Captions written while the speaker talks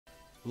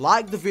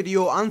Like the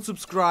video and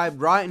subscribe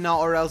right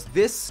now, or else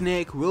this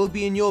snake will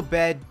be in your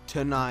bed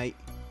tonight.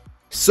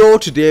 So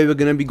today we're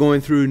going to be going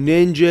through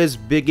Ninja's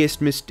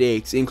biggest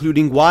mistakes,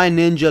 including why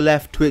Ninja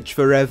left Twitch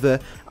forever,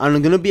 and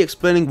I'm going to be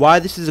explaining why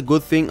this is a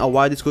good thing and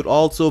why this could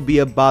also be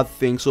a bad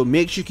thing. So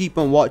make sure you keep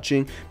on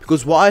watching,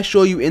 because what I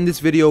show you in this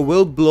video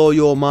will blow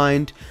your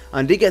mind,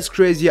 and it gets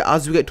crazier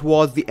as we get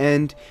towards the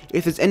end.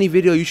 If there's any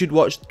video you should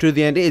watch to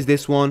the end, it is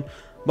this one.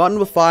 But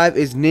number 5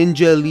 is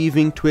Ninja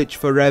leaving Twitch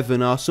forever.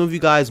 Now some of you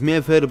guys may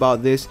have heard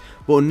about this,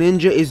 but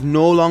Ninja is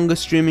no longer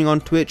streaming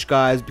on Twitch,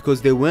 guys,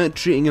 because they weren't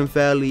treating him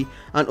fairly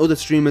and other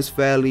streamers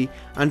fairly,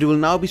 and he will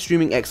now be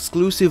streaming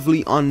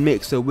exclusively on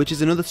Mixer, which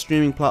is another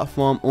streaming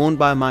platform owned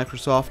by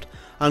Microsoft.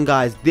 And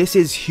guys, this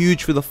is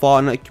huge for the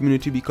Fortnite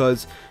community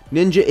because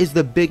Ninja is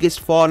the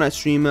biggest Fortnite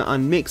streamer,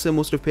 and Mixer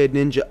must have paid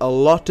Ninja a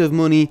lot of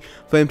money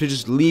for him to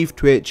just leave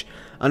Twitch.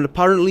 And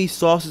apparently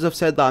sources have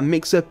said that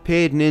Mixer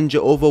paid Ninja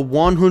over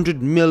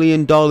 $100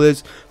 million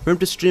for him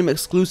to stream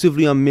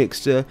exclusively on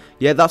Mixer.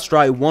 Yeah, that's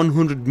right,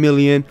 100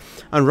 million.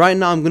 And right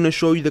now I'm going to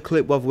show you the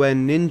clip of where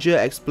Ninja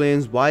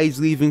explains why he's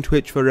leaving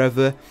Twitch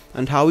forever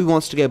and how he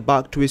wants to get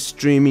back to his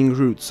streaming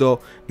roots.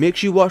 So make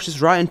sure you watch this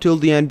right until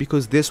the end,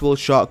 because this will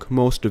shock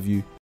most of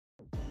you.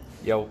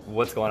 Yo,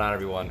 what's going on,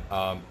 everyone?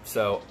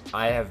 So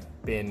I have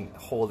been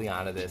holding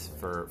on to this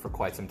for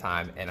quite some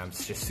time, and I'm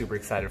just super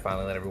excited to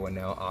finally let everyone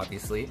know.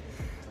 Obviously,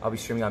 I'll be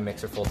streaming on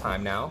Mixer full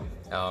time now,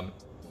 and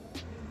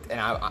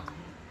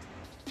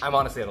I'm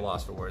honestly at a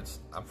loss for words.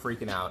 I'm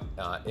freaking out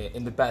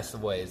in the best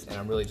of ways, and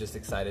I'm really just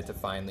excited to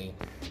finally.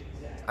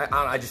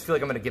 I just feel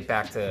like I'm gonna get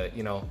back to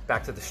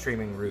back to the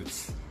streaming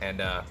roots, and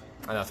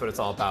that's what it's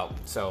all about.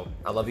 So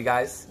I love you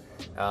guys.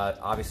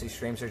 Obviously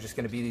streams are just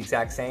going to be the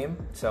exact same,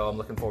 so I'm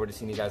looking forward to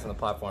seeing you guys on the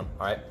platform.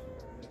 Alright,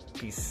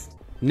 peace.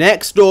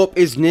 Next up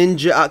is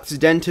Ninja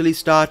accidentally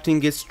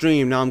starting his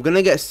stream. Now I'm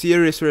gonna get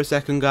serious for a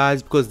second,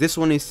 guys, because this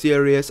one is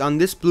serious,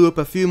 and this blew up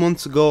a few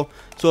months ago,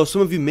 so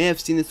some of you may have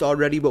seen this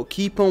already, but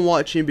keep on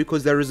watching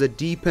because there is a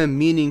deeper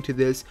meaning to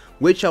this,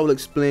 which I will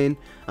explain.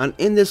 And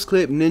in this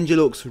clip, Ninja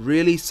looks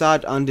really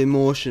sad and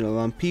emotional,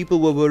 and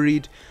people were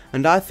worried,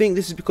 and I think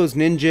this is because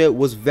Ninja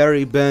was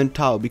very burnt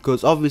out,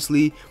 because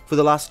obviously for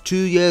the last 2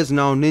 years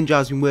now Ninja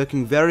has been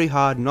working very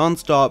hard,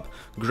 non-stop,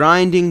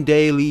 grinding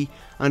daily,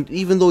 and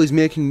even though he's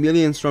making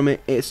millions from it,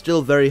 it's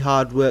still very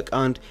hard work,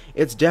 and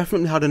it's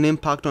definitely had an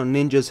impact on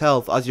Ninja's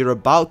health, as you're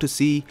about to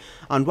see.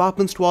 And what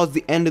happens towards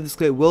the end of this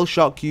clip will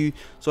shock you,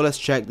 so let's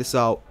check this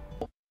out.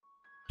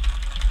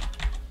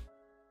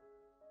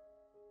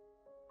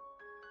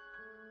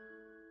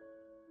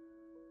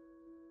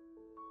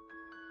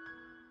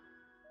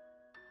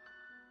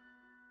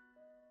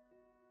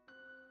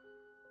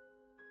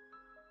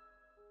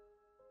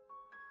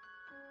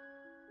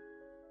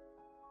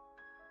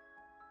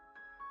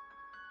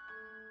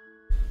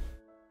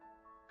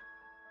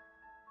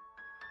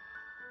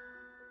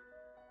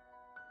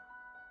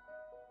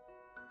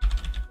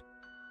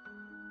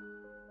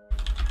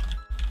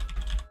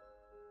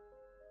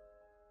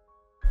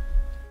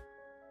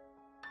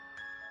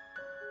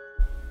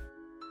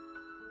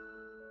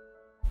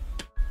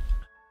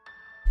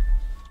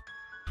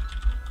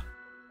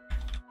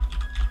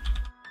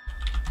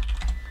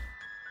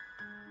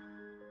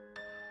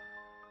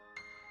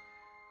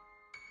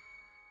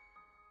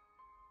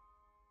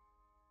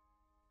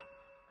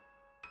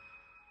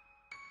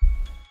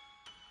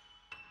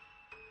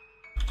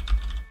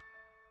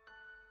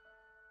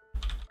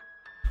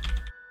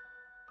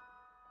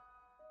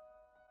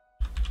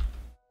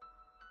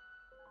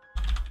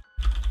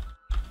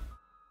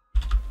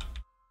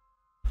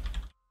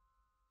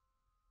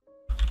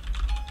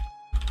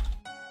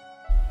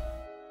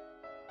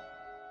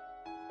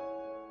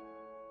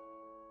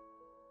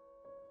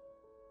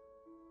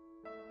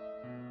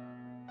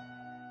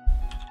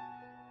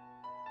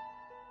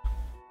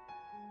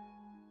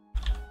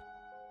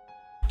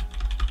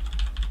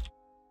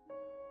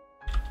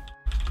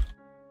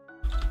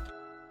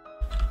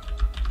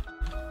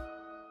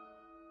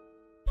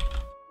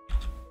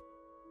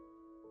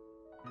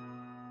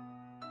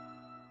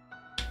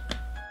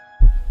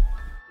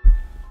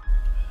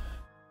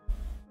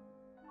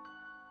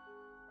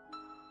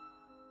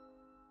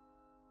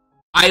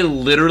 I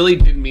literally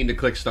didn't mean to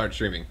click start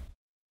streaming.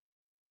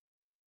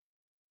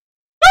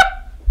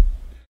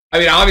 I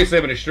mean, obviously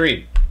I'm gonna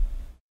stream.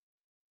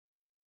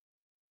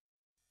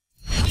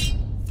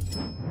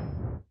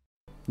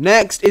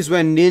 Next is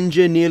when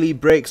Ninja nearly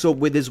breaks up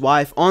with his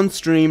wife on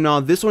stream. Now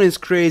this one is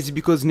crazy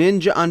because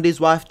Ninja and his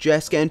wife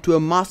Jess get into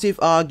a massive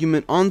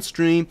argument on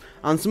stream,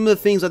 and some of the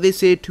things that they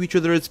say to each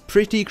other is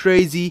pretty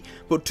crazy,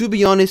 but to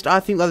be honest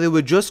I think that they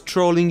were just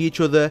trolling each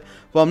other,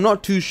 but I'm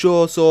not too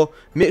sure, so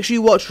make sure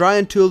you watch right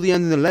until the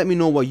end and then let me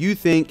know what you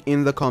think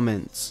in the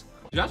comments.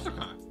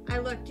 I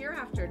looked your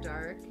After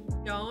Dark.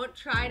 Don't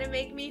try to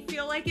make me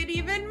feel like it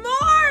even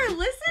more!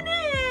 Listen to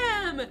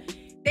him!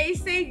 They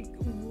say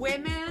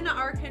women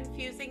are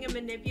confusing and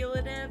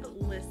manipulative.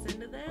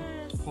 Listen to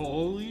this.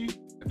 Holy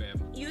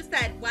You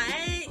said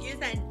what? You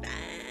said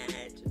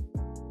bad.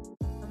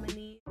 How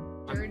many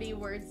dirty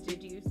words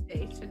did you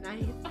say tonight?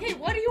 fine. Okay,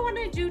 what do you want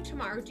to do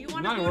tomorrow? Do you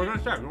want to No, we're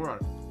gonna start. We're gonna.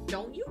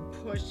 Don't you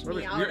push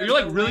me out You're of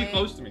like the really way.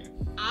 close to me.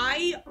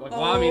 I Like,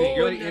 well, I mean,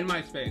 you're like own- in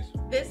my space.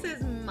 This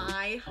is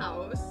my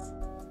house.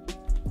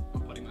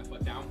 I'm putting my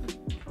foot down.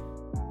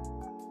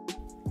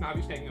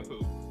 Navi's taking a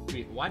poop.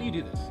 Wait, why do you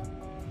do this?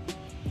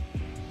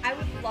 I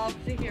would love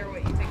to hear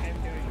what you think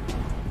I'm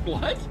doing.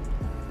 What?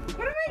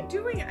 What am I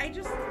doing? I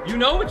just You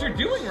know what you're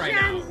doing right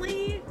now.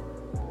 gently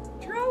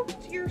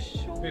stroked your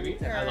shoulder. Baby,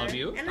 I love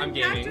you. And I'm not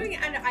gaming. doing.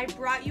 And I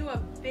brought you a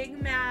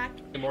Big Mac.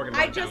 Morgan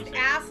I brought it just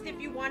downstairs. asked if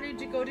you wanted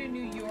to go to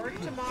New York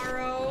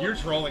tomorrow. You're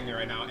trolling me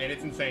right now, and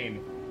it's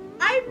insane.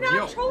 I'm not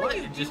Yo, trolling what?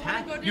 you. It Do just you want to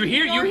happened. go to You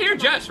New hear York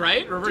Jess, tomorrow?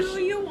 right? Reverse. Do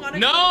you want to?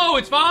 No,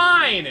 it's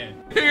fine.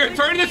 You're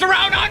turning this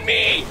around on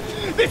me.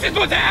 This is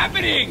what's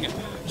happening.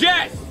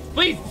 Jess,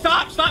 please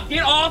stop.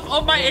 Get off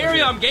of my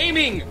area. I'm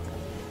gaming.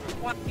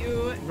 Want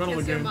you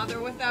kiss your mother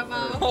with that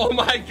mouth? Oh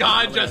my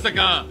God,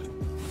 Jessica.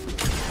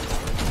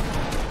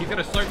 He's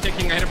gonna start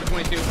ticking. I hit him for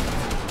 22.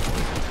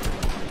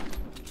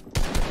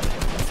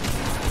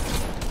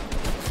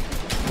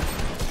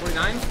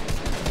 49.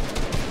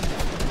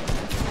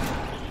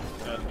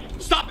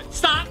 Stop it!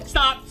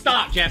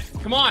 Stop, Jeff!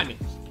 Come on!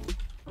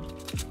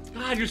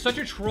 God, you're such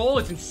a troll.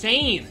 It's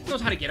insane. He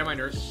knows how to get on my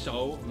nerves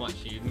so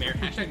much, dude.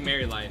 Hashtag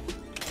marry life.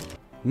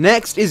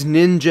 Next is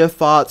Ninja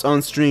Farts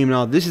on stream.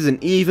 Now this is an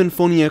even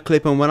funnier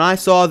clip, and when I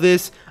saw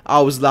this I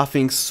was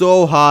laughing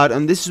so hard.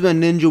 And this is when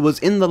Ninja was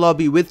in the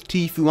lobby with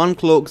Tfue and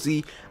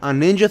Cloakzy,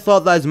 and Ninja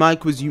thought that his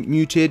mic was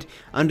muted,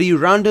 and he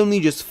randomly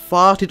just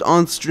farted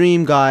on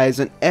stream, guys,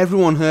 and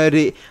everyone heard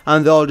it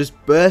and they all just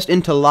burst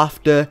into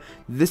laughter.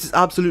 This is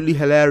absolutely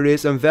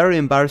hilarious and very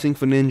embarrassing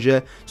for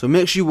Ninja, so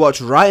make sure you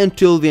watch right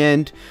until the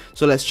end.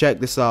 So let's check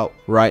this out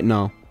right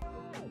now.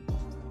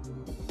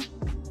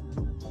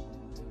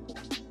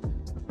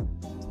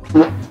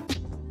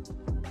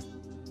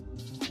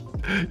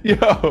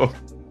 Yo.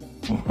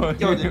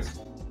 Yo, this,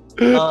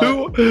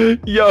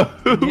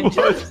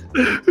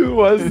 Who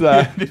was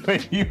that?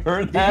 Wait, you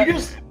heard that?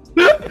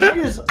 Did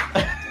you just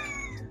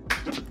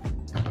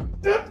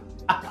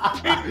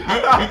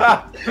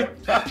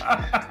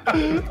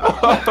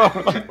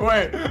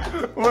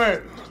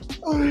wait.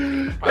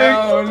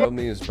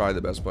 Rodney is probably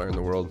the best player in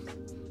the world,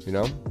 you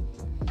know?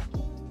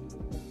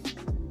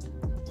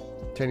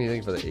 10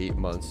 anything for the 8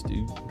 months,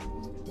 dude.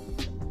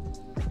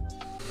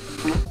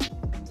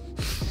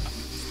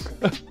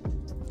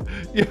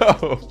 Yo.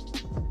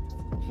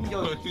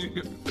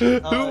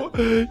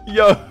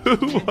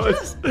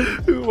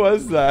 Who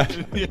was that?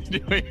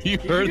 you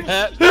heard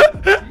that?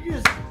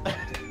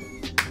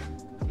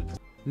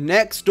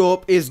 Next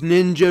up is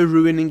Ninja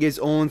ruining his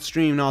own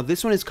stream. Now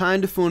this one is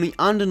kind of funny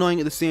and annoying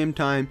at the same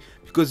time,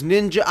 because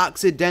Ninja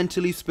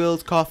accidentally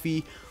spills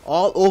coffee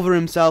all over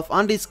himself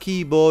and his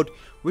keyboard,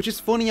 which is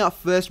funny at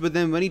first, but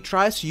then when he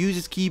tries to use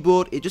his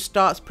keyboard, it just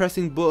starts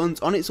pressing buttons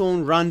on its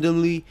own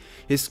randomly.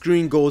 His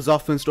screen goes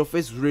off and stuff.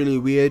 It's really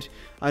weird,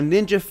 and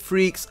Ninja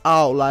freaks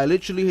out. Like,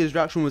 literally his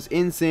reaction was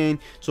insane.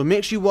 So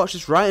make sure you watch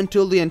this right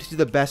until the end to see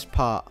the best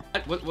part.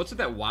 What's with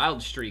that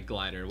wild streak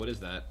glider? What is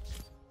that?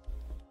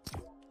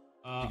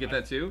 You get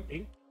that too? I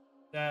think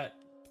that,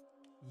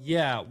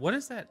 yeah. What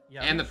is that?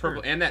 Yeah. And the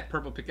purple and that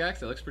purple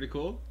pickaxe. That looks pretty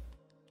cool.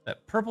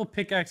 That purple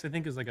pickaxe, I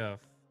think, is like a.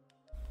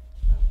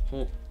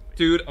 Oh,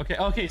 dude.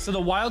 Okay. So the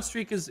wild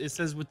streak is, it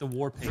says with the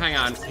war paint. Hang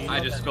on. So you I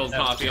know just that- spilled that-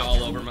 coffee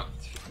all over my.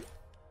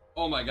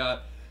 Oh my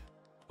God.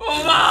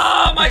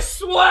 Oh my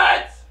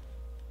sweat.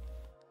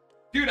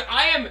 Dude,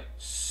 I am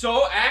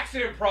so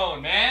accident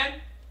prone, man.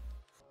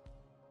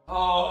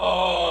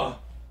 Oh,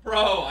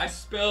 bro, I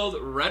spilled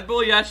Red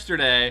Bull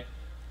yesterday.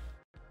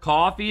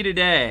 Coffee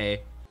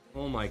today.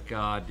 Oh my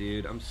God,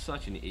 dude, I'm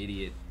such an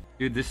idiot.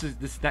 Dude,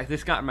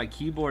 this got my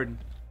keyboard.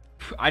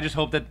 I just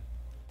hope that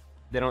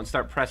they don't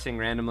start pressing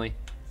randomly,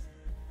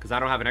 because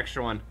I don't have an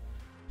extra one.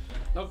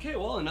 Okay,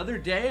 well, another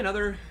day,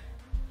 another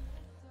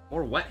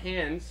more wet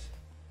hands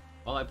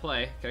while I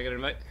play. Can I get an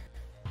invite?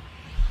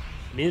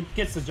 I mean, it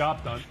gets the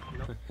job done. You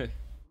know?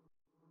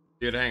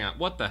 Dude, hang on.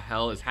 What the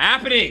hell is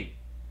happening?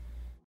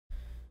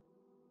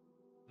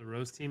 The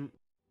Rose team.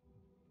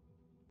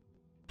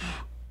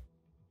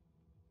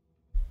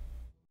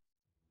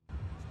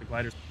 The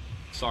gliders.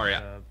 Sorry,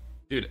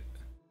 dude.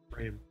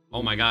 Frame.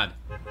 Oh my God,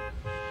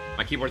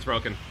 my keyboard's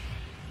broken.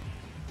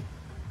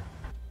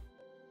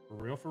 For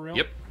real? For real?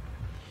 Yep.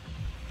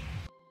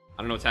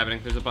 I don't know what's happening.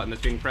 There's a button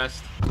that's being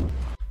pressed.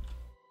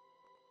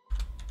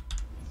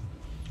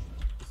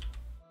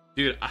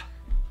 Dude,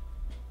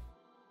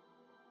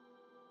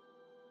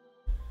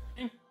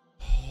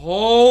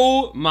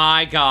 oh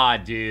my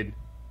God, dude.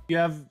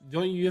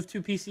 Don't you have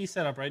two PCs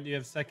set up, right? Do you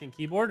have second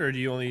keyboard, or do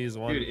you only use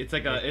one? Dude, it's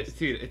like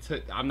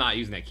I'm not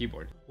using that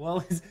keyboard.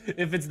 Well,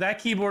 if it's that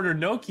keyboard or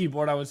no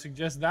keyboard, I would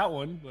suggest that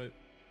one, but.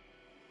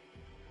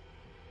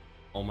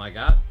 Oh my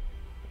God.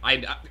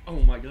 Oh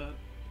my God.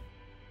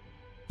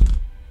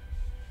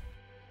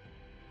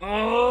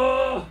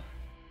 Oh.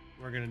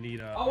 We're gonna need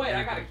a. Oh wait,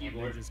 I got a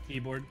keyboard. Just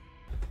keyboard.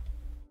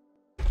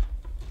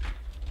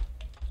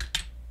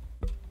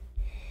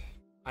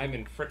 I'm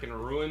in freaking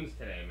ruins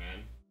today,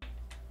 man.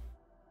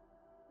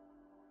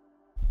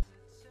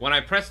 When I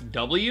press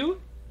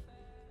W,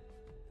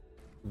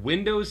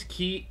 Windows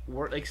key,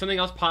 like something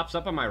else pops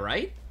up on my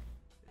right.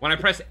 When I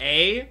press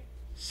A,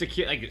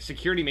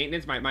 security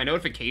maintenance, my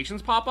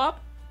notifications pop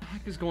up. What the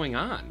heck is going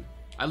on?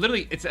 I'm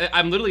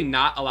literally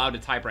not allowed to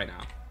type right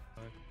now.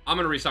 I'm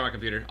gonna restart my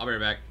computer. I'll be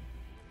right back.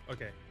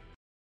 Okay.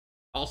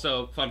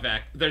 Also, fun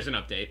fact, there's an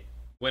update.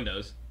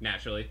 Windows,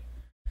 naturally.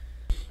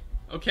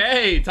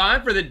 Okay,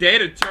 time for the day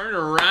to turn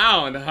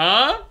around,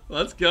 huh?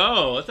 Let's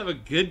go. Let's have a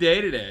good day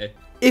today.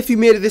 If you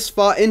made it this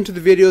far into the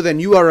video, then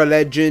you are a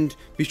legend.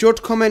 Be sure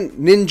to comment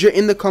Ninja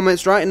in the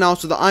comments right now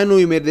so that I know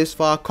you made it this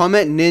far.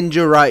 Comment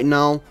Ninja right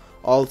now.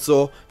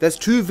 Also, there's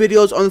 2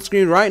 videos on the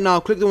screen right now.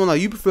 Click the one that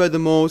you prefer the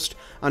most,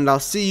 and I'll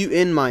see you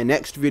in my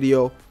next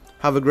video.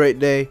 Have a great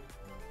day.